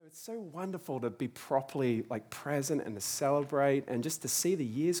It's so wonderful to be properly present and to celebrate and just to see the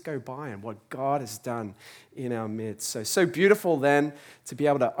years go by and what God has done in our midst. So beautiful then to be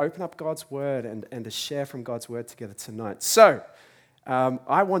able to open up God's word and to share from God's word together tonight. So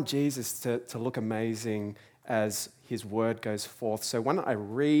I want Jesus to look amazing as his word goes forth. So why don't I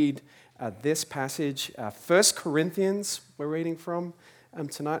read this passage, 1 Corinthians we're reading from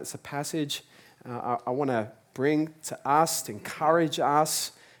tonight. It's a passage I want to bring to us, to encourage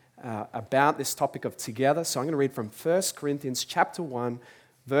us about this topic of together. So I'm going to read from 1 Corinthians chapter 1,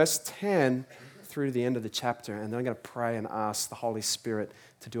 verse 10 through to the end of the chapter. And then I'm going to pray and ask the Holy Spirit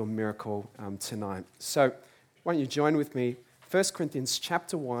to do a miracle tonight. So why don't you join with me? 1 Corinthians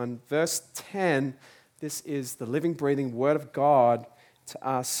chapter 1, verse 10. This is the living, breathing word of God to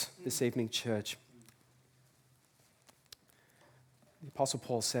us this evening, church. The Apostle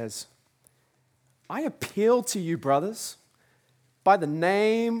Paul says, I appeal to you, brothers, by the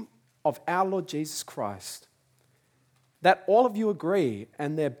name of our Lord Jesus Christ, that all of you agree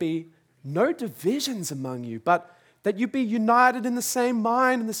and there be no divisions among you, but that you be united in the same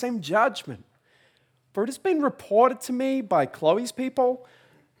mind and the same judgment. For it has been reported to me by Chloe's people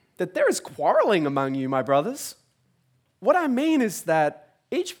that there is quarreling among you, my brothers. What I mean is that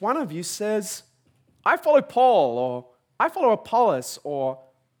each one of you says, I follow Paul, or I follow Apollos, or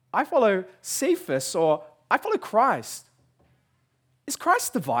I follow Cephas, or I follow Christ. Is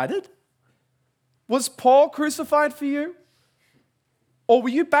Christ divided? Was Paul crucified for you? Or were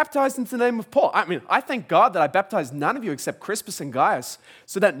you baptized into the name of Paul? I thank God that I baptized none of you except Crispus and Gaius,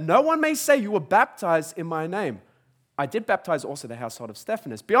 so that no one may say you were baptized in my name. I did baptize also the household of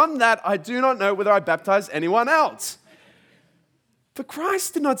Stephanas. Beyond that, I do not know whether I baptized anyone else. For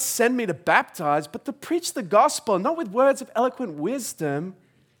Christ did not send me to baptize, but to preach the gospel, not with words of eloquent wisdom,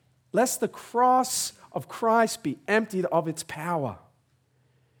 lest the cross of Christ be emptied of its power.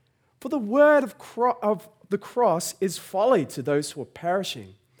 For the word of the cross is folly to those who are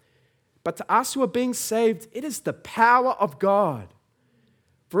perishing, but to us who are being saved, it is the power of God.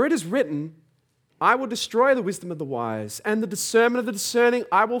 For it is written, I will destroy the wisdom of the wise, and the discernment of the discerning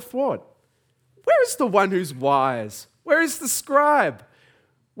I will thwart. Where is the one who's wise? Where is the scribe?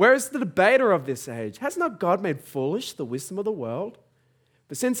 Where is the debater of this age? Has not God made foolish the wisdom of the world?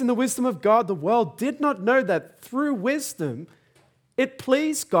 But since in the wisdom of God, the world did not know that through wisdom, it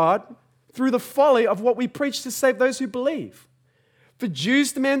pleased God through the folly of what we preach to save those who believe. For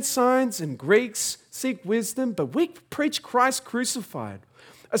Jews demand signs and Greeks seek wisdom, but we preach Christ crucified,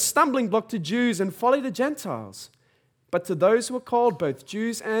 a stumbling block to Jews and folly to Gentiles. But to those who are called, both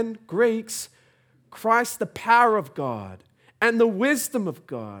Jews and Greeks, Christ the power of God and the wisdom of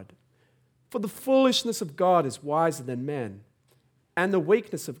God. For the foolishness of God is wiser than men, and the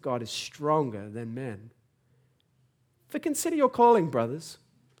weakness of God is stronger than men. For consider your calling, brothers.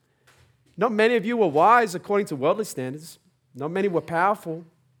 Not many of you were wise according to worldly standards. Not many were powerful.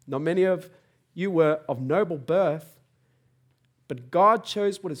 Not many of you were of noble birth. But God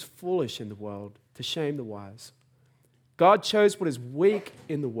chose what is foolish in the world to shame the wise. God chose what is weak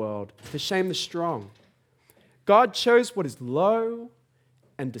in the world to shame the strong. God chose what is low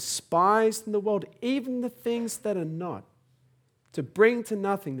and despised in the world, even the things that are not, to bring to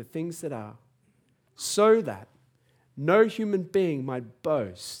nothing the things that are, so that no human being might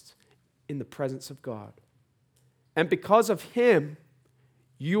boast in the presence of God. And because of him,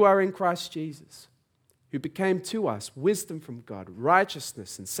 you are in Christ Jesus, who became to us wisdom from God,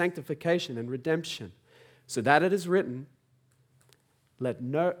 righteousness and sanctification and redemption, so that it is written, let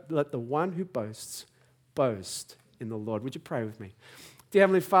the one who boasts boast in the Lord. Would you pray with me? Dear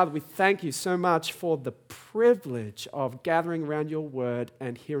Heavenly Father, we thank you so much for the privilege of gathering around your word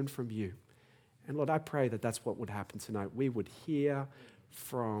and hearing from you. And Lord, I pray that that's what would happen tonight. We would hear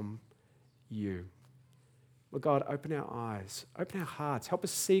from you. Lord God, open our eyes, open our hearts, help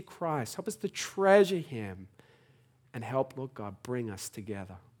us see Christ, help us to treasure him, and help, Lord God, bring us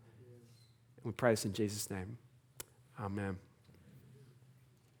together. And we pray this in Jesus' name. Amen.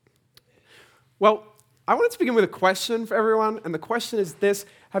 Well, I wanted to begin with a question for everyone, and the question is this: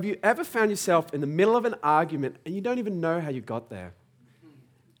 have you ever found yourself in the middle of an argument and you don't even know how you got there?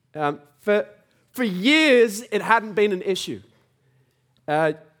 For years, it hadn't been an issue.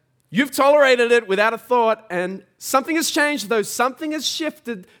 You've tolerated it without a thought, and something has changed, though. Something has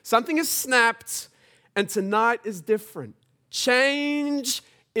shifted, something has snapped, and tonight is different. Change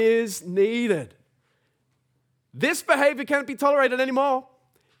is needed. This behavior can't be tolerated anymore.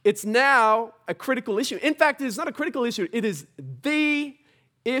 It's now a critical issue. In fact, it is not a critical issue. It is the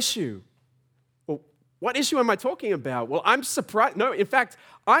issue. Well, what issue am I talking about? Well, I'm surprised. No, in fact,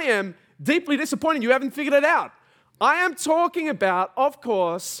 I am deeply disappointed you haven't figured it out. I am talking about, of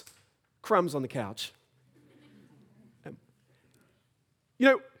course, crumbs on the couch.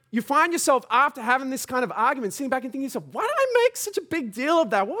 You find yourself after having this kind of argument sitting back and thinking to yourself, why did I make such a big deal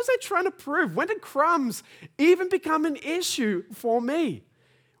of that? What was I trying to prove? When did crumbs even become an issue for me?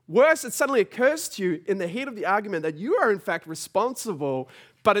 Worse, it suddenly occurs to you in the heat of the argument that you are in fact responsible,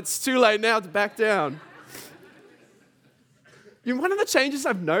 but it's too late now to back down. One of the changes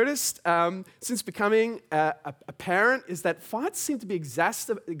I've noticed since becoming a parent is that fights seem to be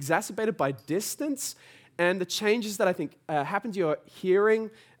exacerbated by distance and the changes that I think happen to your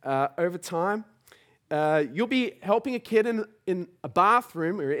hearing over time. You'll be helping a kid in a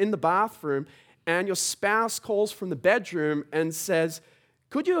bathroom or in the bathroom, and your spouse calls from the bedroom and says,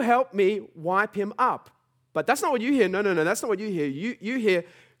 could you help me wipe him up? But that's not what you hear. No, that's not what you hear. You hear,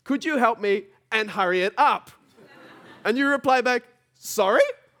 could you help me and hurry it up? And you reply back, sorry?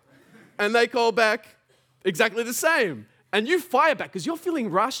 And they call back exactly the same. And you fire back because you're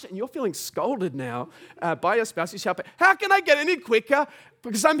feeling rushed and you're feeling scolded now by your spouse. You shout back, how can I get any quicker?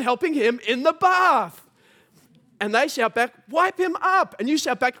 Because I'm helping him in the bath. And they shout back, wipe him up. And you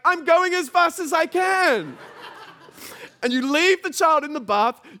shout back, I'm going as fast as I can. And you leave the child in the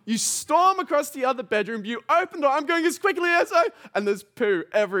bath, you storm across the other bedroom, you open the door, I'm going as quickly as and there's poo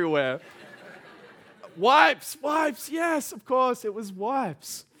everywhere. Wipes, yes, of course, it was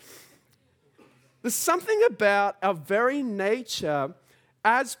wipes. There's something about our very nature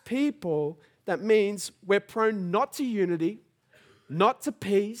as people that means we're prone not to unity, not to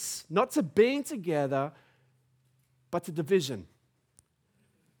peace, not to being together, but to division,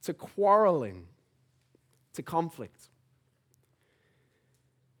 to quarreling, to conflict.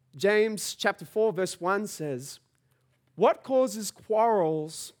 James chapter 4, verse 1 says, what causes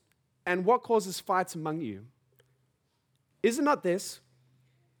quarrels and what causes fights among you? Is it not this,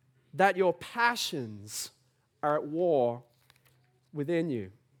 that your passions are at war within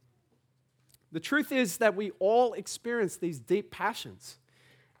you? The truth is that we all experience these deep passions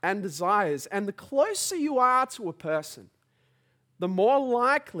and desires, and the closer you are to a person, the more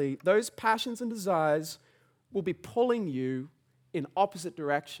likely those passions and desires will be pulling you in opposite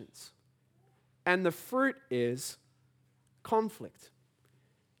directions. And the fruit is conflict.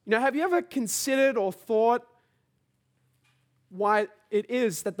 Have you ever considered or thought why it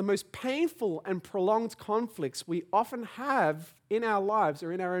is that the most painful and prolonged conflicts we often have in our lives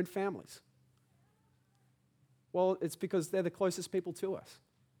are in our own families? Well, it's because they're the closest people to us.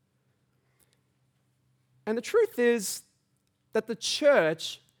 And the truth is that the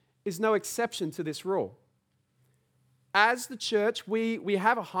church is no exception to this rule. As the church, we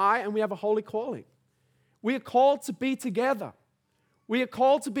have a high and we have a holy calling. We are called to be together. We are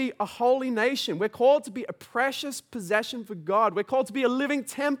called to be a holy nation. We're called to be a precious possession for God. We're called to be a living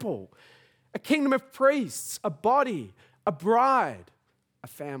temple, a kingdom of priests, a body, a bride, a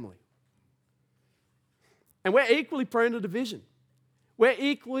family. And we're equally prone to division. We're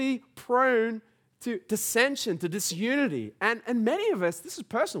equally prone to dissension, to disunity. And many of us, this is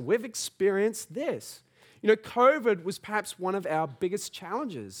personal, we've experienced this. COVID was perhaps one of our biggest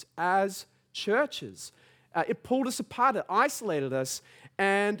challenges as churches. It pulled us apart, it isolated us,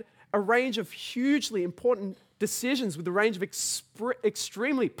 and a range of hugely important decisions with a range of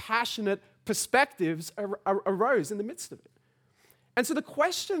extremely passionate perspectives arose in the midst of it. And so the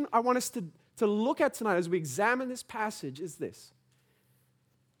question I want us to look at tonight as we examine this passage is this.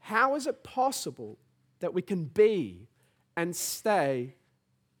 How is it possible that we can be and stay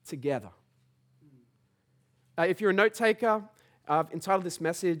together? If you're a note taker, I've entitled this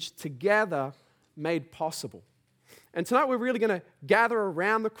message, Together Made Possible. And tonight we're really going to gather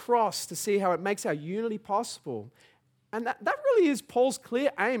around the cross to see how it makes our unity possible. And that really is Paul's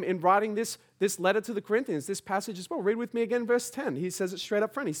clear aim in writing this letter to the Corinthians, this passage as well. Read with me again, verse 10. He says it straight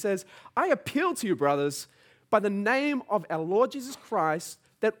up front. He says, I appeal to you, brothers, by the name of our Lord Jesus Christ,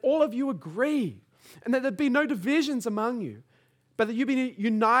 that all of you agree, and that there be no divisions among you, but that you be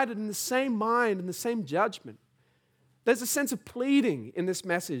united in the same mind and the same judgment. There's a sense of pleading in this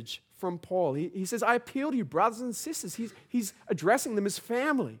message from Paul. He says, I appeal to you, brothers and sisters. He's addressing them as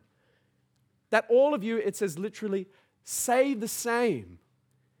family. That all of you, it says literally, say the same.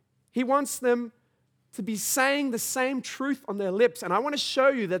 He wants them to be saying the same truth on their lips. And I want to show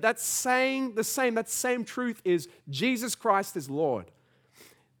you that saying the same, that same truth is Jesus Christ is Lord.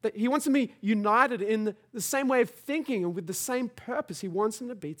 That he wants them to be united in the same way of thinking and with the same purpose. He wants them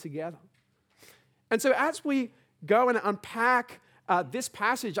to be together. And so as we go and unpack this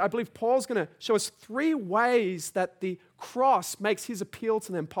passage, I believe Paul's going to show us 3 ways that the cross makes his appeal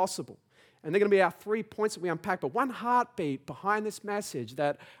to them possible. And they're going to be our 3 points that we unpack. But one heartbeat behind this message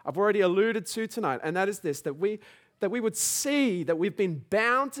that I've already alluded to tonight, and that is this, that we that we would see that we've been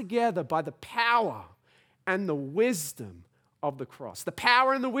bound together by the power and the wisdom of the cross. The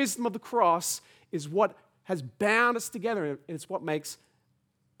power and the wisdom of the cross is what has bound us together, and it's what makes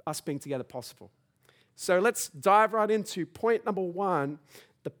us being together possible. So let's dive right into point number 1,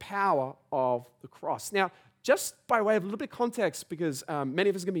 the power of the cross. Now, just by way of a little bit of context, because many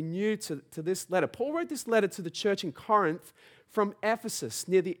of us are going to be new to this letter, Paul wrote this letter to the church in Corinth from Ephesus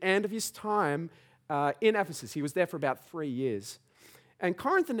near the end of his time in Ephesus. He was there for about 3 years. And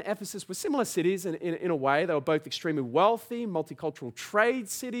Corinth and Ephesus were similar cities in a way. They were both extremely wealthy, multicultural trade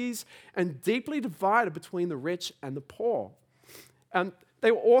cities, and deeply divided between the rich and the poor. And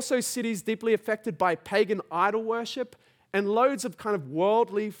they were also cities deeply affected by pagan idol worship and loads of kind of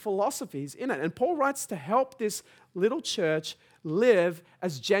worldly philosophies in it. And Paul writes to help this little church live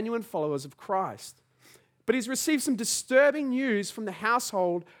as genuine followers of Christ. But he's received some disturbing news from the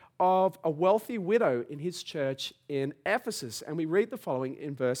household of a wealthy widow in his church in Ephesus. And we read the following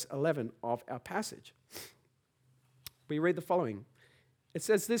in verse 11 of our passage. We read the following. It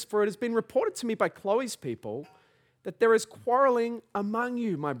says this, "For it has been reported to me by Chloe's people that there is quarreling among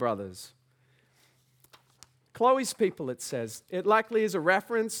you, my brothers." Chloe's people, it says. It likely is a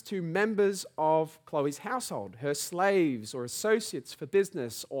reference to members of Chloe's household, her slaves or associates for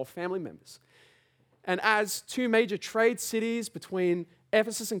business or family members. And as two major trade cities between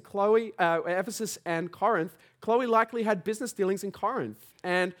Ephesus and Corinth, Chloe likely had business dealings in Corinth,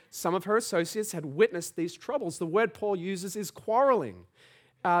 and some of her associates had witnessed these troubles. The word Paul uses is quarreling.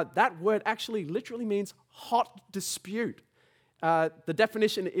 That word actually literally means hot dispute. The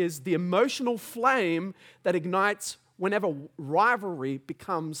definition is the emotional flame that ignites whenever rivalry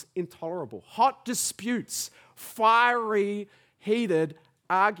becomes intolerable. Hot disputes, fiery, heated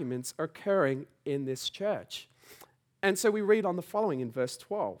arguments are occurring in this church. And so we read on the following in verse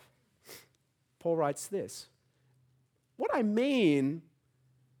 12. Paul writes this, "What I mean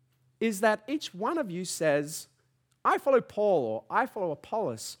is that each one of you says, 'I follow Paul,' or 'I follow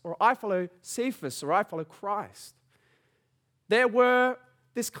Apollos,' or 'I follow Cephas,' or 'I follow Christ.'" There were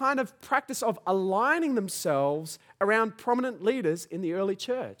this kind of practice of aligning themselves around prominent leaders in the early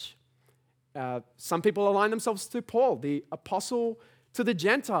church. Some people aligned themselves to Paul, the apostle to the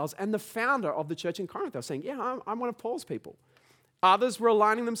Gentiles and the founder of the church in Corinth. They were saying, "Yeah, I'm one of Paul's people." Others were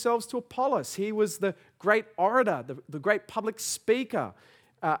aligning themselves to Apollos. He was the great orator, the great public speaker,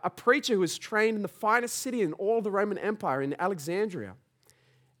 a preacher who was trained in the finest city in all the Roman Empire, in Alexandria.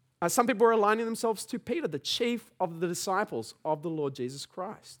 Some people were aligning themselves to Peter, the chief of the disciples of the Lord Jesus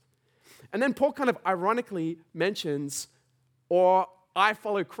Christ. And then Paul kind of ironically mentions, "or I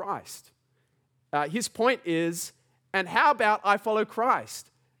follow Christ." His point is, and how about I follow Christ?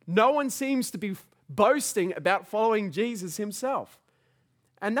 No one seems to be boasting about following Jesus himself.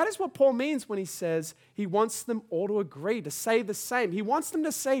 And that is what Paul means when he says he wants them all to agree, to say the same. He wants them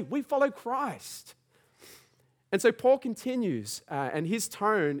to say, "We follow Christ." And so Paul continues, and his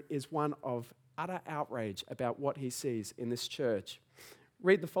tone is one of utter outrage about what he sees in this church.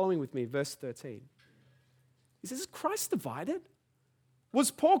 Read the following with me, verse 13. He says, "Is Christ divided?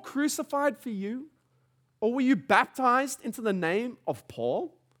 Was Paul crucified for you? Or were you baptized into the name of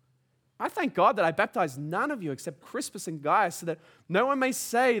Paul? I thank God that I baptized none of you except Crispus and Gaius, so that no one may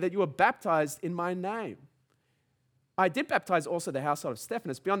say that you were baptized in my name. I did baptize also the household of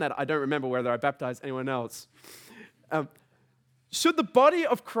Stephanas. Beyond that, I don't remember whether I baptized anyone else." Should the body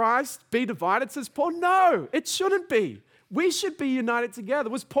of Christ be divided, says Paul? No, it shouldn't be. We should be united together.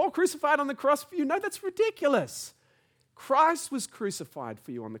 Was Paul crucified on the cross for you? No, that's ridiculous. Christ was crucified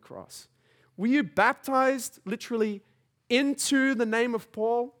for you on the cross. Were you baptized literally into the name of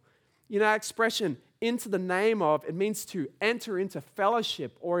Paul? You know, that expression, into the name of, it means to enter into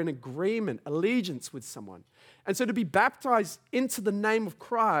fellowship or an agreement, allegiance with someone. And so to be baptized into the name of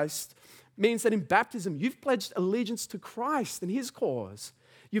Christ means that in baptism, you've pledged allegiance to Christ and his cause.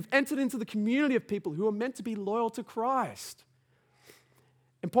 You've entered into the community of people who are meant to be loyal to Christ.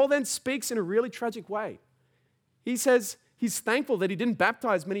 And Paul then speaks in a really tragic way. He says he's thankful that he didn't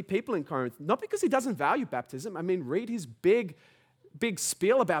baptize many people in Corinth, not because he doesn't value baptism. I mean, read his big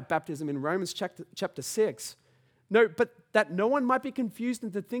spiel about baptism in Romans chapter 6. No, but that no one might be confused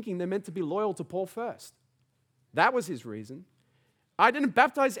into thinking they're meant to be loyal to Paul first. That was his reason. I didn't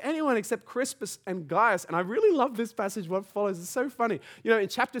baptize anyone except Crispus and Gaius. And I really love this passage, what follows. It's so funny. You know, in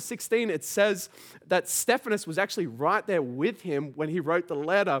chapter 16, it says that Stephanas was actually right there with him when he wrote the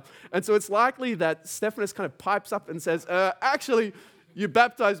letter. And so it's likely that Stephanas kind of pipes up and says, actually, you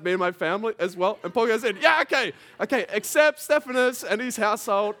baptized me and my family as well. And Paul goes in, yeah, okay, except Stephanas and his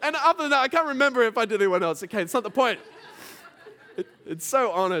household. And other than that, I can't remember if I did anyone else. Okay, it's not the point. It's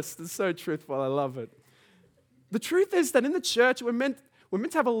so honest. It's so truthful. I love it. The truth is that in the church, we're meant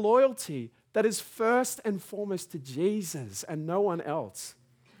to have a loyalty that is first and foremost to Jesus and no one else.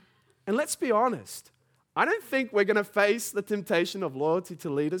 And let's be honest, I don't think we're going to face the temptation of loyalty to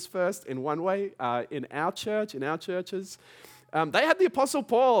leaders first in one way, in our church, in our churches. They had the Apostle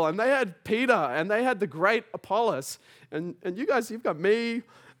Paul, and they had Peter, and they had the great Apollos. And you guys, you've got me,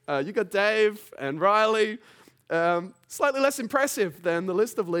 you got Dave and Riley. Slightly less impressive than the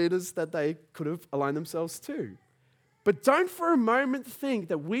list of leaders that they could have aligned themselves to. But don't for a moment think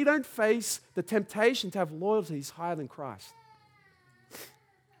that we don't face the temptation to have loyalties higher than Christ.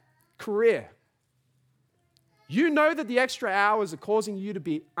 Career. You know that the extra hours are causing you to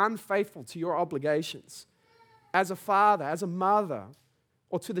be unfaithful to your obligations as a father, as a mother,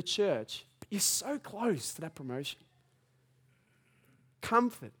 or to the church, but you're so close to that promotion.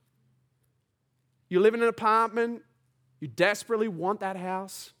 Comfort. You live in an apartment, you desperately want that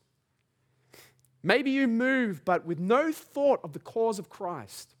house. Maybe you move, but with no thought of the cause of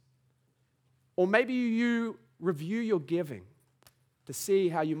Christ. Or maybe you review your giving to see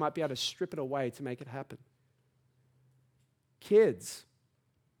how you might be able to strip it away to make it happen. Kids,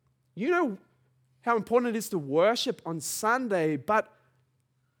 you know how important it is to worship on Sunday, but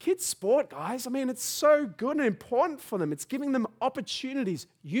kids' sport, guys, I mean, it's so good and important for them. It's giving them opportunities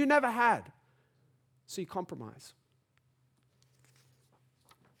you never had. So you compromise.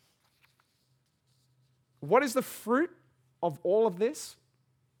 What is the fruit of all of this?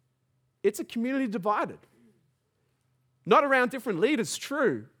 It's a community divided. Not around different leaders,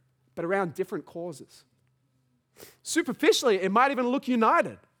 true, but around different causes. Superficially, it might even look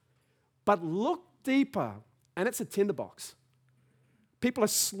united, but look deeper, and it's a tinderbox. People are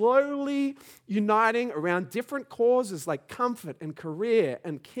slowly uniting around different causes like comfort and career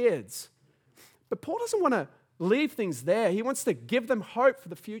and kids. But Paul doesn't want to leave things there. He wants to give them hope for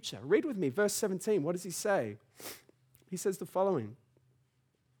the future. Read with me, verse 17. What does he say? He says the following.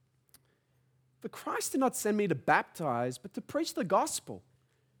 For Christ did not send me to baptize, but to preach the gospel,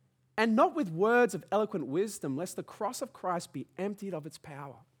 and not with words of eloquent wisdom, lest the cross of Christ be emptied of its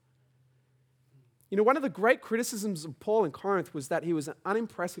power. You know, one of the great criticisms of Paul in Corinth was that he was an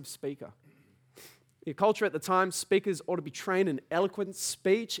unimpressive speaker. In culture at the time, speakers ought to be trained in eloquent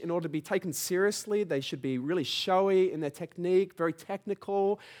speech in order to be taken seriously. They should be really showy in their technique, very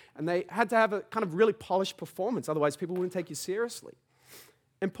technical, and they had to have a kind of really polished performance, otherwise people wouldn't take you seriously.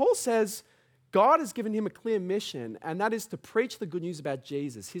 And Paul says God has given him a clear mission, and that is to preach the good news about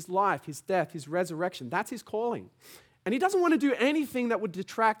Jesus, his life, his death, his resurrection. That's his calling. And he doesn't want to do anything that would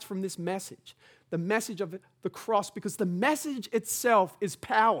detract from this message, the message of the cross, because the message itself is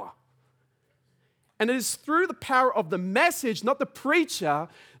power. And it is through the power of the message, not the preacher,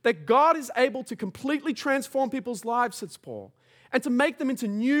 that God is able to completely transform people's lives, says Paul, and to make them into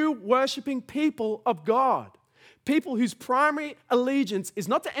new worshiping people of God. People whose primary allegiance is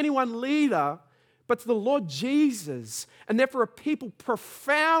not to any one leader, but to the Lord Jesus, and therefore a people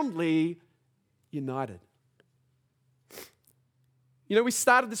profoundly united. You know, we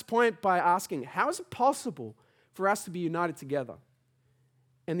started this point by asking, how is it possible for us to be united together?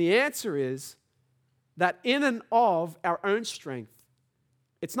 And the answer is that in and of our own strength,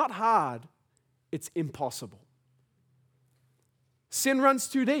 it's not hard, it's impossible. Sin runs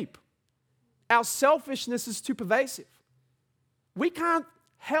too deep. Our selfishness is too pervasive. We can't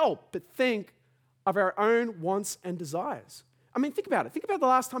help but think of our own wants and desires. I mean, think about it. Think about the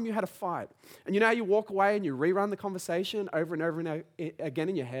last time you had a fight. And you know how you walk away and you rerun the conversation over and over and again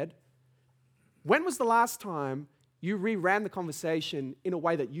in your head? When was the last time you reran the conversation in a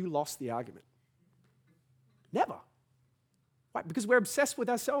way that you lost the argument? Never. Why? Because we're obsessed with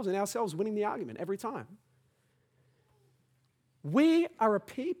ourselves and ourselves winning the argument every time. We are a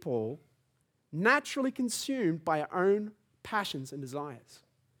people naturally consumed by our own passions and desires,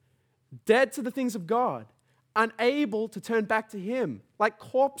 dead to the things of God, unable to turn back to Him, like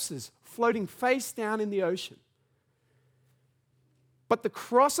corpses floating face down in the ocean. But the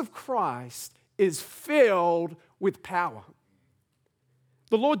cross of Christ is filled with power.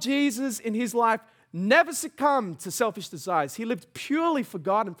 The Lord Jesus in His life never succumbed to selfish desires. He lived purely for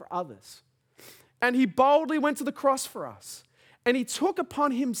God and for others. And He boldly went to the cross for us. And He took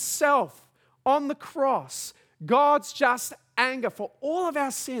upon Himself on the cross God's just anger for all of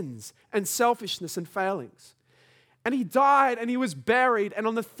our sins and selfishness and failings. And He died and He was buried. And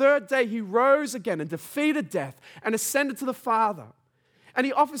on the third day, He rose again and defeated death and ascended to the Father. And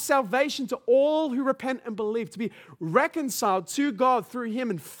He offers salvation to all who repent and believe, to be reconciled to God through Him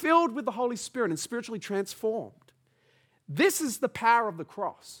and filled with the Holy Spirit and spiritually transformed. This is the power of the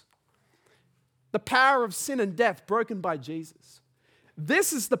cross. The power of sin and death broken by Jesus.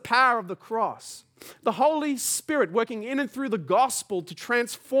 This is the power of the cross. The Holy Spirit working in and through the gospel to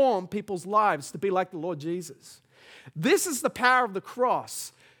transform people's lives to be like the Lord Jesus. This is the power of the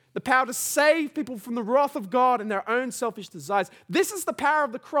cross. The power to save people from the wrath of God and their own selfish desires. This is the power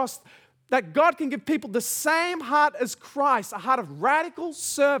of the cross, that God can give people the same heart as Christ, a heart of radical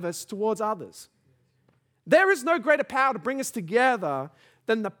service towards others. There is no greater power to bring us together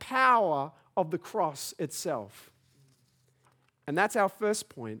than the power of the cross itself. And that's our first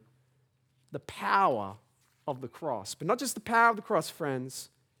point, the power of the cross. But not just the power of the cross, friends,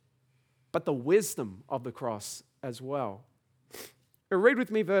 but the wisdom of the cross as well. Read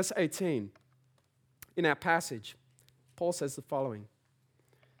with me verse 18 in our passage. Paul says the following.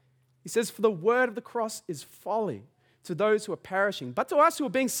 He says, "For the word of the cross is folly to those who are perishing, but to us who are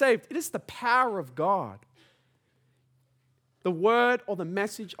being saved, it is the power of God." The word or the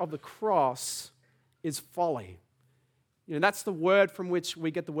message of the cross is folly. That's the word from which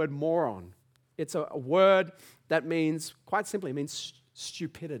we get the word moron. It's a word that means, quite simply, it means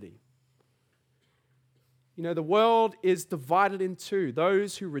stupidity. The world is divided in two.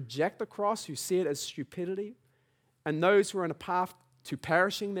 Those who reject the cross, who see it as stupidity, and those who are on a path to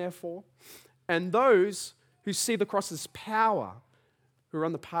perishing, therefore, and those who see the cross as power, who are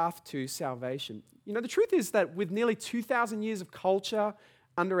on the path to salvation. The truth is that with nearly 2,000 years of culture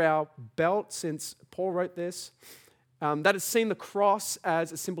under our belt since Paul wrote this, that has seen the cross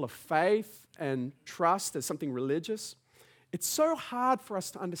as a symbol of faith and trust, as something religious, it's so hard for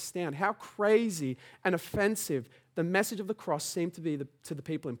us to understand how crazy and offensive the message of the cross seemed to be to the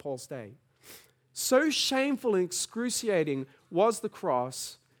people in Paul's day. So shameful and excruciating was the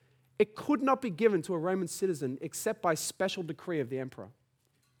cross, it could not be given to a Roman citizen except by special decree of the emperor.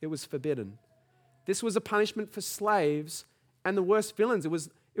 It was forbidden. This was a punishment for slaves and the worst villains. It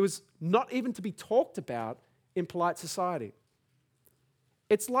was not even to be talked about in polite society.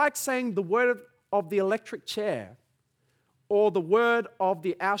 It's like saying the word of the electric chair, or the word of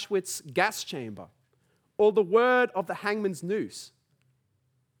the Auschwitz gas chamber, or the word of the hangman's noose.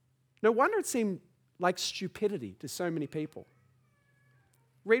 No wonder it seemed like stupidity to so many people.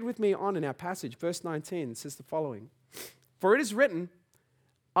 Read with me on in our passage, verse 19, it says the following. "For it is written,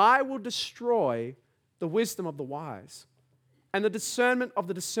 I will destroy the wisdom of the wise, and the discernment of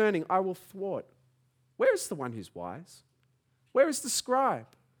the discerning I will thwart. Where is the one who's wise? Where is the scribe?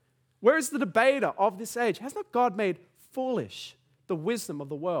 Where is the debater of this age? Has not God made foolish the wisdom of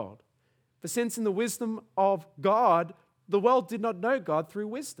the world? For since in the wisdom of God, the world did not know God through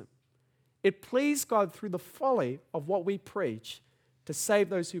wisdom, it pleased God through the folly of what we preach to save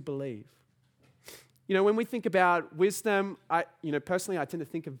those who believe." When we think about wisdom, personally, I tend to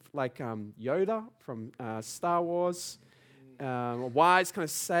think of like Yoda from Star Wars, a wise kind of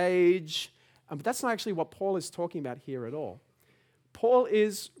sage. But that's not actually what Paul is talking about here at all. Paul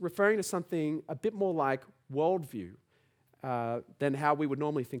is referring to something a bit more like worldview than how we would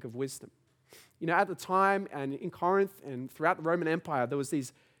normally think of wisdom. At the time and in Corinth and throughout the Roman Empire, there was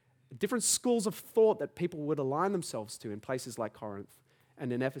these different schools of thought that people would align themselves to in places like Corinth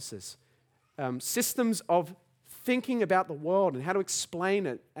and in Ephesus. Systems of thinking about the world and how to explain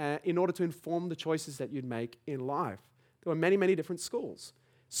it in order to inform the choices that you'd make in life. There were many, many different schools.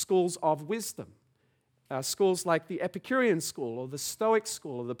 Schools of wisdom. Schools like the Epicurean school or the Stoic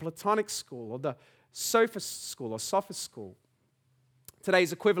school or the Platonic school or the Sophist school or Sophist school.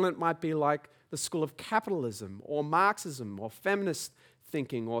 Today's equivalent might be like the school of capitalism or Marxism or feminist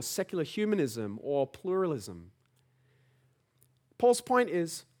thinking or secular humanism or pluralism. Paul's point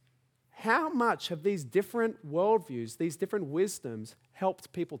is, how much have these different worldviews, these different wisdoms,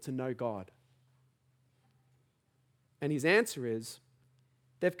 helped people to know God? And his answer is,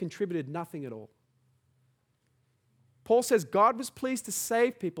 they've contributed nothing at all. Paul says God was pleased to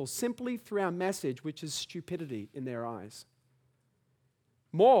save people simply through our message, which is stupidity in their eyes.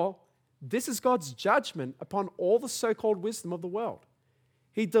 More, this is God's judgment upon all the so-called wisdom of the world.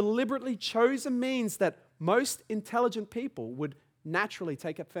 He deliberately chose a means that most intelligent people would naturally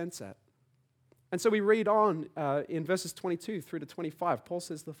take offense at. And so we read on in verses 22 through to 25. Paul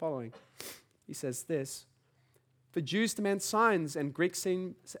says the following. He says this, "For Jews demand signs and Greeks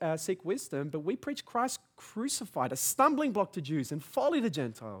seek wisdom, but we preach Christ crucified, a stumbling block to Jews and folly to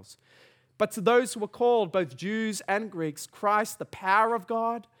Gentiles. But to those who are called, both Jews and Greeks, Christ, the power of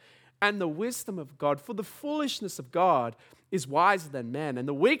God and the wisdom of God. For the foolishness of God is wiser than men, and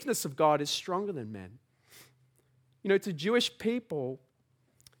the weakness of God is stronger than men." To Jewish people,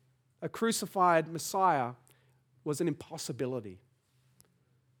 a crucified Messiah was an impossibility.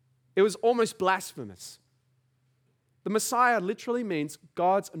 It was almost blasphemous. The Messiah literally means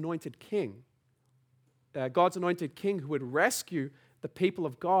God's anointed king. God's anointed king who would rescue the people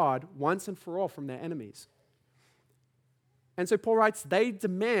of God once and for all from their enemies. And so Paul writes, they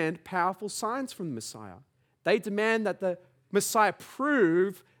demand powerful signs from the Messiah. They demand that the Messiah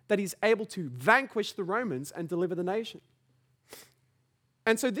prove that he's able to vanquish the Romans and deliver the nation.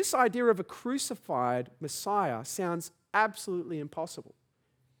 And so this idea of a crucified Messiah sounds absolutely impossible.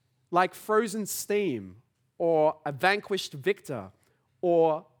 Like frozen steam, or a vanquished victor,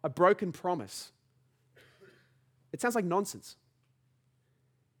 or a broken promise. It sounds like nonsense.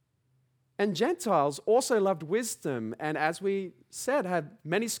 And Gentiles also loved wisdom, and as we said, had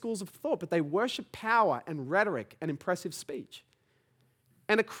many schools of thought, but they worshiped power and rhetoric and impressive speech.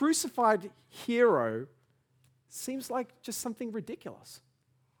 And a crucified hero seems like just something ridiculous.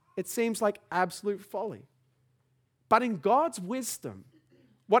 It seems like absolute folly. But in God's wisdom,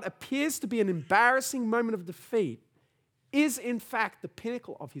 what appears to be an embarrassing moment of defeat is in fact the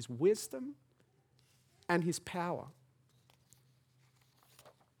pinnacle of his wisdom and his power.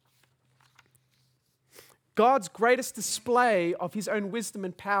 God's greatest display of his own wisdom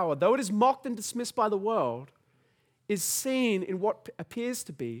and power, though it is mocked and dismissed by the world, is seen in what appears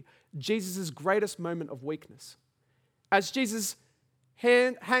to be Jesus' greatest moment of weakness. As Jesus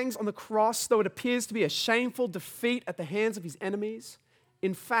hangs on the cross, though it appears to be a shameful defeat at the hands of his enemies,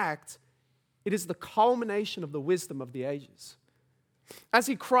 in fact, it is the culmination of the wisdom of the ages. As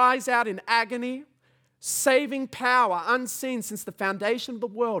he cries out in agony, saving power unseen since the foundation of the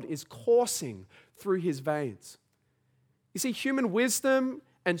world is coursing through his veins. You see, human wisdom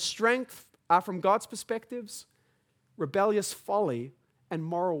and strength are, from God's perspectives, rebellious folly and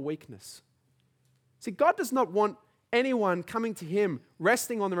moral weakness. See, God does not want anyone coming to him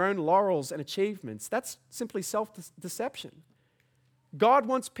resting on their own laurels and achievements. That's simply self-deception. God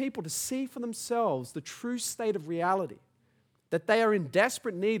wants people to see for themselves the true state of reality, that they are in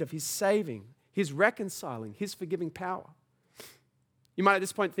desperate need of his saving, his reconciling, his forgiving power. You might at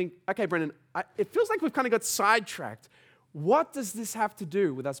this point think, okay, Brendan, it feels like we've kind of got sidetracked. What does this have to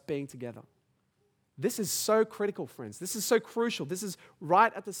do with us being together? This is so critical, friends. This is so crucial. This is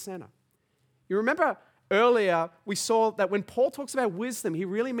right at the center. You remember earlier we saw that when Paul talks about wisdom, he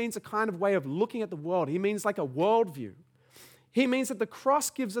really means a kind of way of looking at the world. He means like a worldview. He means that the cross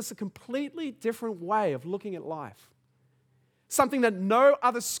gives us a completely different way of looking at life. Something that no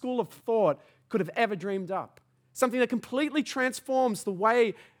other school of thought could have ever dreamed up. Something that completely transforms the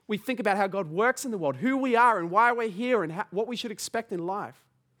way we think about how God works in the world, who we are and why we're here and what we should expect in life.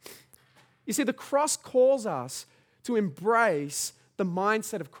 You see, the cross calls us to embrace the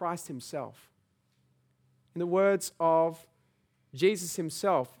mindset of Christ himself. In the words of Jesus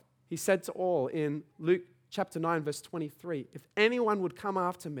himself, he said to all in Luke chapter 9, verse 23, if anyone would come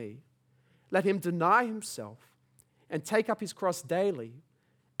after me, let him deny himself and take up his cross daily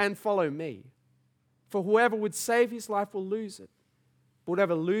and follow me. For whoever would save his life will lose it, but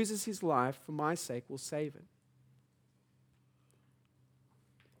whoever loses his life for my sake will save it.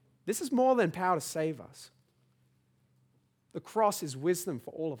 This is more than power to save us. The cross is wisdom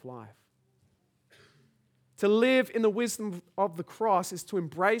for all of life. To live in the wisdom of the cross is to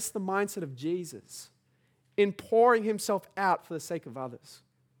embrace the mindset of Jesus in pouring himself out for the sake of others.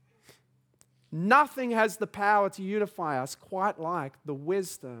 Nothing has the power to unify us quite like the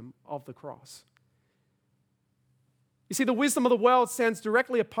wisdom of the cross. You see, the wisdom of the world stands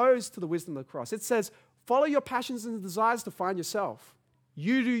directly opposed to the wisdom of the cross. It says, follow your passions and desires to find yourself.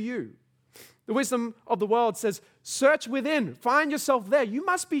 You do you. The wisdom of the world says, search within, find yourself there. You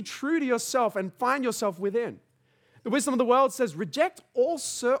must be true to yourself and find yourself within. The wisdom of the world says, reject all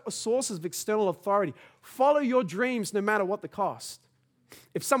sources of external authority. Follow your dreams no matter what the cost.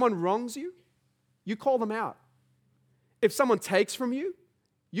 If someone wrongs you, you call them out. If someone takes from you,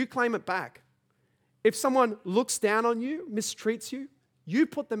 you claim it back. If someone looks down on you, mistreats you, you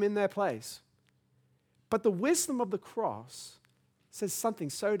put them in their place. But the wisdom of the cross says something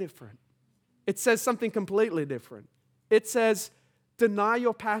so different. It says something completely different. It says, deny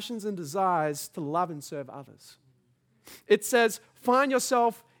your passions and desires to love and serve others. It says, find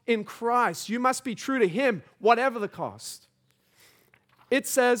yourself in Christ. You must be true to him, whatever the cost. It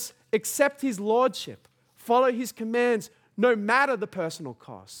says, accept his lordship. Follow his commands, no matter the personal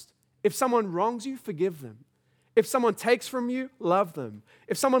cost. If someone wrongs you, forgive them. If someone takes from you, love them.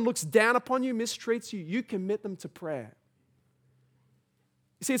 If someone looks down upon you, mistreats you, you commit them to prayer.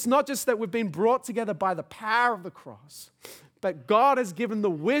 You see, it's not just that we've been brought together by the power of the cross, but God has given the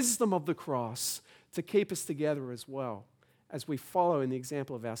wisdom of the cross to keep us together as well as we follow in the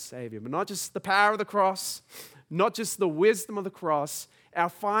example of our Savior. But not just the power of the cross, not just the wisdom of the cross, our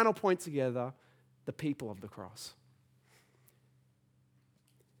final point together, the people of the cross.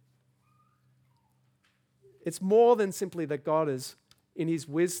 It's more than simply that God has in his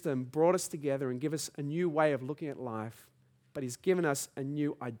wisdom, brought us together and give us a new way of looking at life, but he's given us a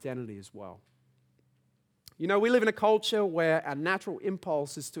new identity as well. You know, we live in a culture where our natural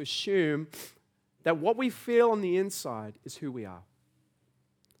impulse is to assume that what we feel on the inside is who we are.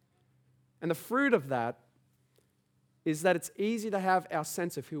 And the fruit of that is that it's easy to have our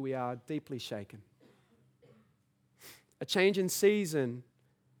sense of who we are deeply shaken. A change in season,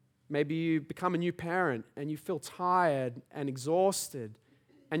 maybe you become a new parent and you feel tired and exhausted,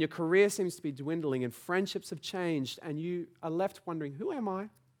 and your career seems to be dwindling and friendships have changed, and you are left wondering, who am I?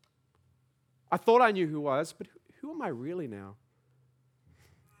 I thought I knew who I was, but who am I really now?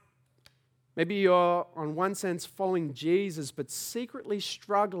 Maybe you're, on one sense, following Jesus, but secretly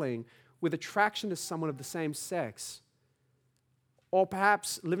struggling with attraction to someone of the same sex. Or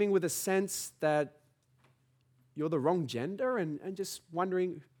perhaps living with a sense that you're the wrong gender and just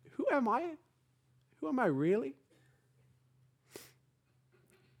wondering, who am I? Who am I really?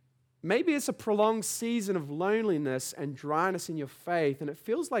 Maybe it's a prolonged season of loneliness and dryness in your faith, and it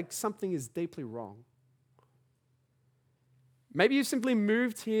feels like something is deeply wrong. Maybe you simply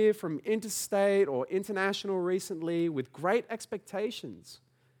moved here from interstate or international recently with great expectations.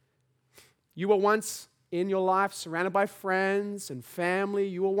 You were once in your life surrounded by friends and family.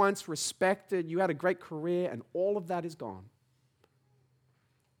 You were once respected. You had a great career, and all of that is gone.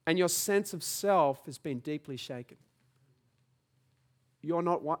 And your sense of self has been deeply shaken. You're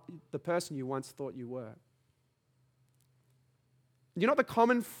not the person you once thought you were. You know what the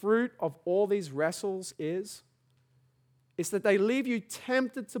common fruit of all these wrestles is? It's that they leave you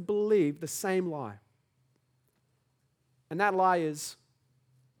tempted to believe the same lie. And that lie is,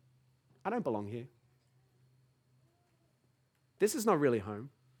 I don't belong here. This is not really home.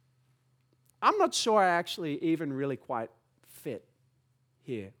 I'm not sure I actually even really quite fit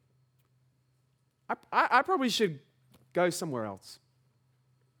here. I probably should go somewhere else.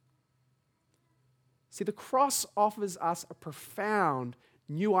 See, the cross offers us a profound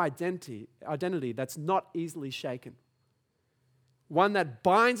new identity that's not easily shaken. One that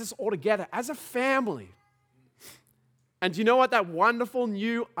binds us all together as a family. And do you know what that wonderful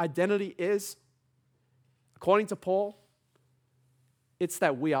new identity is? According to Paul, it's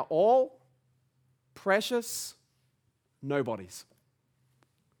that we are all precious nobodies.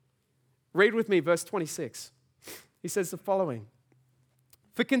 Read with me verse 26. He says the following.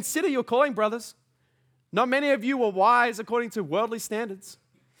 For consider your calling, brothers. Not many of you were wise according to worldly standards.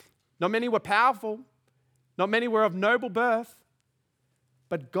 Not many were powerful. Not many were of noble birth.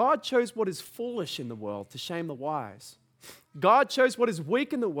 But God chose what is foolish in the world to shame the wise. God chose what is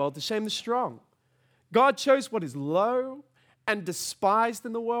weak in the world to shame the strong. God chose what is low and despised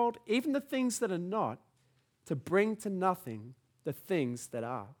in the world, even the things that are not, to bring to nothing the things that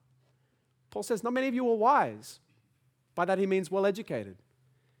are. Paul says, not many of you were wise. By that he means well-educated.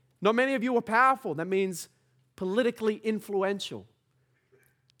 Not many of you were powerful. That means politically influential.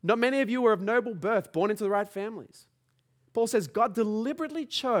 Not many of you were of noble birth, born into the right families. Paul says God deliberately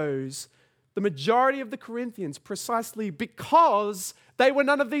chose the majority of the Corinthians precisely because they were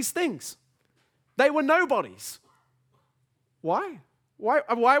none of these things. They were nobodies. Why?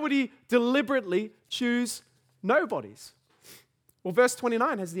 Why would he deliberately choose nobodies? Well, verse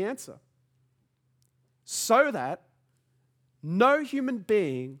 29 has the answer. So that no human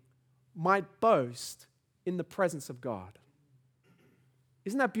being might boast in the presence of God.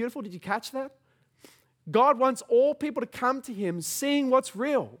 Isn't that beautiful? Did you catch that? God wants all people to come to him seeing what's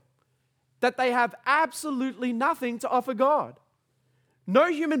real, that they have absolutely nothing to offer God. No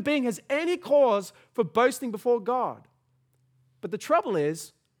human being has any cause for boasting before God. But the trouble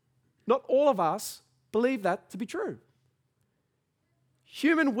is, not all of us believe that to be true.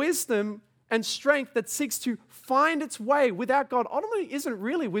 Human wisdom and strength that seeks to find its way without God ultimately isn't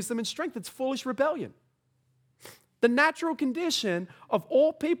really wisdom and strength, it's foolish rebellion. The natural condition of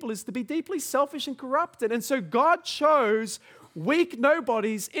all people is to be deeply selfish and corrupted. And so God chose weak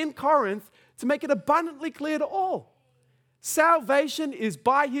nobodies in Corinth to make it abundantly clear to all. Salvation is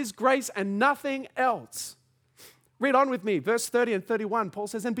by his grace and nothing else. Read on with me, verse 30 and 31. Paul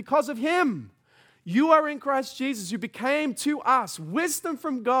says, and because of him, you are in Christ Jesus, who became to us wisdom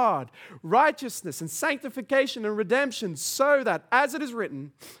from God, righteousness and sanctification and redemption, so that, as it is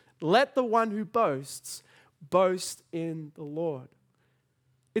written, let the one who boasts boast in the Lord.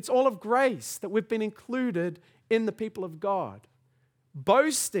 It's all of grace that we've been included in the people of God.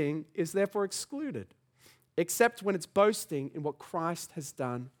 Boasting is therefore excluded, except when it's boasting in what Christ has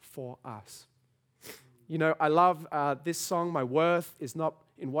done for us. You know, I love this song, My Worth Is Not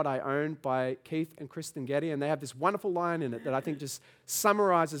in What I Own, by Keith and Kristen Getty, and they have this wonderful line in it that I think just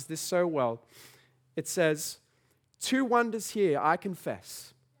summarizes this so well. It says, Two wonders here, I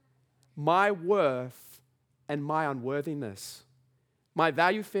confess: my worth and my unworthiness, my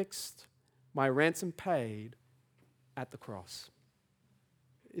value fixed, my ransom paid at the cross.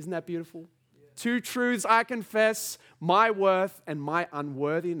 Isn't that beautiful? Yeah. Two truths I confess: my worth and my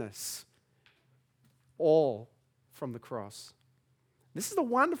unworthiness, all from the cross. This is the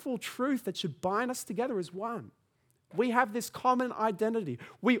wonderful truth that should bind us together as one. We have this common identity.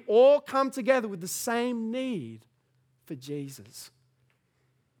 We all come together with the same need for Jesus.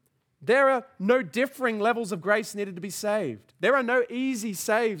 There are no differing levels of grace needed to be saved. There are no easy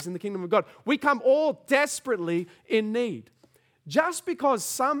saves in the kingdom of God. We come all desperately in need. Just because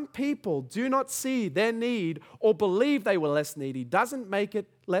some people do not see their need or believe they were less needy doesn't make it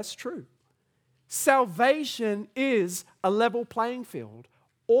less true. Salvation is a level playing field.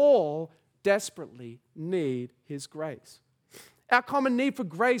 All desperately need His grace. Our common need for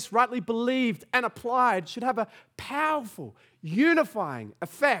grace, rightly believed and applied, should have a powerful, unifying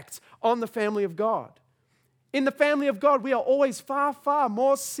effect on the family of God. In the family of God, we are always far, far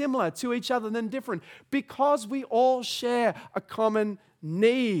more similar to each other than different, because we all share a common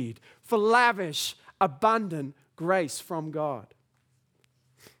need for lavish, abundant grace from God.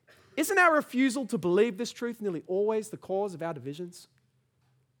 Isn't our refusal to believe this truth nearly always the cause of our divisions?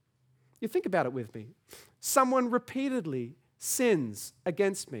 You think about it with me. Someone repeatedly sins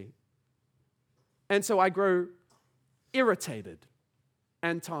against me, and so I grow irritated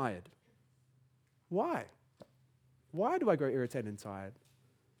and tired. Why? Why do I grow irritated and tired?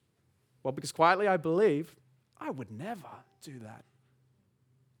 Well, because quietly I believe I would never do that.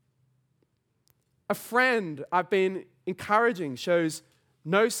 A friend I've been encouraging shows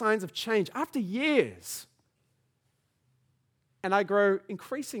no signs of change after years, and I grow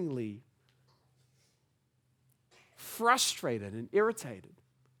increasingly frustrated and irritated.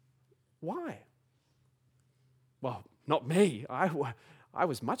 Why? Well, not me. I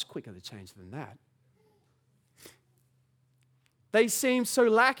was much quicker to change than that. They seem so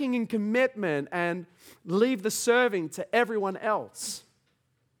lacking in commitment and leave the serving to everyone else.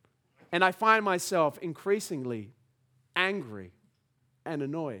 And I find myself increasingly angry and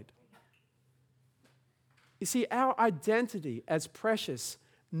annoyed. You see, our identity as precious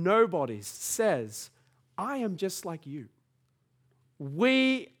nobodies says, I am just like you.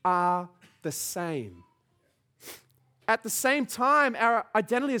 We are the same. At the same time, our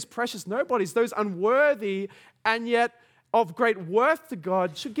identity as precious nobodies, those unworthy and yet of great worth to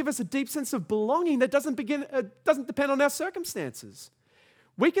God, should give us a deep sense of belonging that doesn't depend on our circumstances.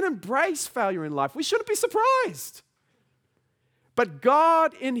 We can embrace failure in life. We shouldn't be surprised. But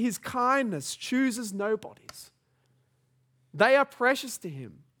God, in His kindness, chooses nobodies. They are precious to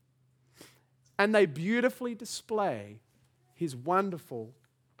Him, and they beautifully display His wonderful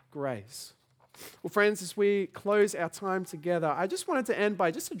grace. Well, friends, as we close our time together, I just wanted to end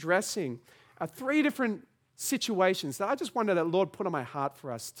by just addressing three different situations that I just wonder that Lord put on my heart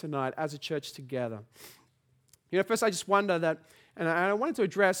for us tonight as a church together. First I just wonder that, and I wanted to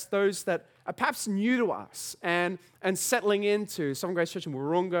address those that are perhaps new to us and settling into Sovereign Grace Church in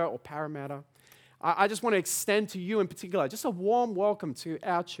Wahroonga or Parramatta. I just want to extend to you in particular just a warm welcome to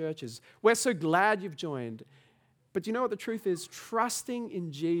our churches. We're so glad you've joined. But you know what the truth is? Trusting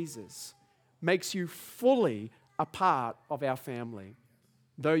in Jesus makes you fully a part of our family.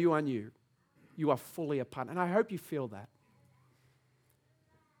 Though you are new, you are fully a part. And I hope you feel that.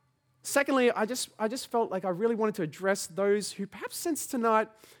 Secondly, I just felt like I really wanted to address those who perhaps sense tonight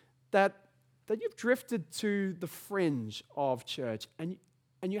that you've drifted to the fringe of church and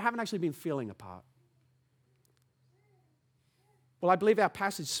you haven't actually been feeling a part. Well, I believe our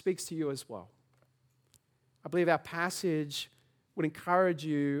passage speaks to you as well. I believe our passage would encourage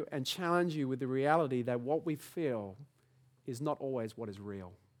you and challenge you with the reality that what we feel is not always what is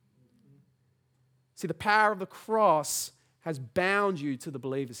real. See, the power of the cross has bound you to the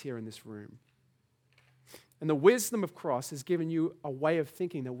believers here in this room. And the wisdom of cross has given you a way of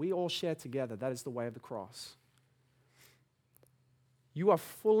thinking that we all share together. That is the way of the cross. You are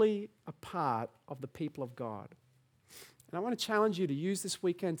fully a part of the people of God. And I want to challenge you to use this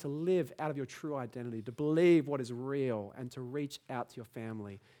weekend to live out of your true identity, to believe what is real, and to reach out to your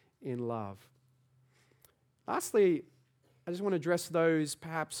family in love. Lastly, I just want to address those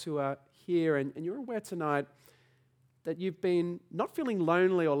perhaps who are here and you're aware tonight that you've been not feeling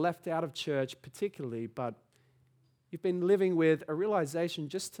lonely or left out of church particularly, but you've been living with a realization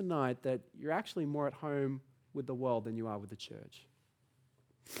just tonight that you're actually more at home with the world than you are with the church.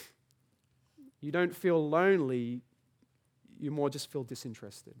 You don't feel lonely, you more just feel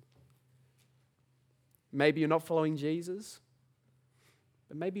disinterested. Maybe you're not following Jesus,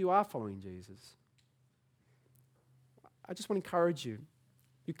 but maybe you are following Jesus. I just want to encourage you.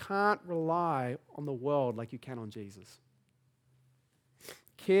 You can't rely on the world like you can on Jesus.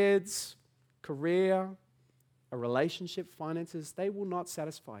 Kids, career, a relationship, finances, they will not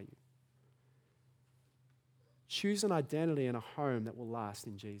satisfy you. Choose an identity and a home that will last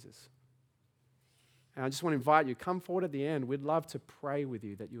in Jesus. And I just want to invite you, come forward at the end. We'd love to pray with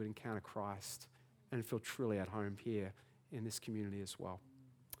you that you would encounter Christ and feel truly at home here in this community as well.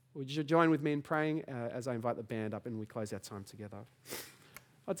 Would you join with me in praying as I invite the band up and we close our time together?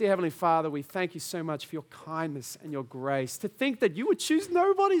 Oh, dear Heavenly Father, we thank you so much for your kindness and your grace. To think that you would choose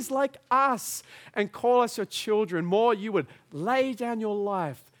nobodies like us and call us your children. More, you would lay down your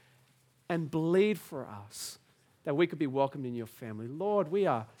life and bleed for us that we could be welcomed in your family. Lord, we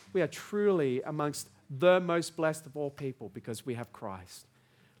are truly amongst the most blessed of all people because we have Christ.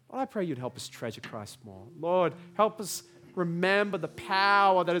 Lord, I pray you'd help us treasure Christ more. Lord, help us remember the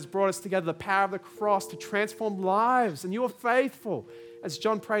power that has brought us together, the power of the cross to transform lives. And you are faithful, as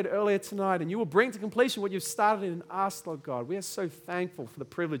John prayed earlier tonight, and you will bring to completion what you've started in us, Lord God. We are so thankful for the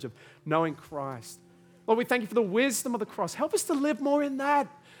privilege of knowing Christ. Lord, we thank you for the wisdom of the cross. Help us to live more in that,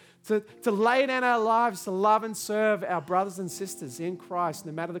 to lay down our lives, to love and serve our brothers and sisters in Christ,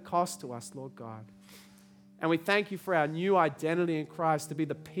 no matter the cost to us, Lord God. And we thank you for our new identity in Christ, to be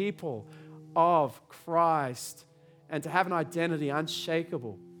the people of Christ and to have an identity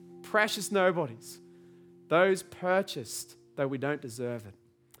unshakable, precious nobodies, those purchased though we don't deserve it.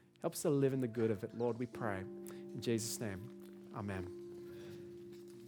 Help us to live in the good of it, Lord, we pray. In Jesus' name, amen.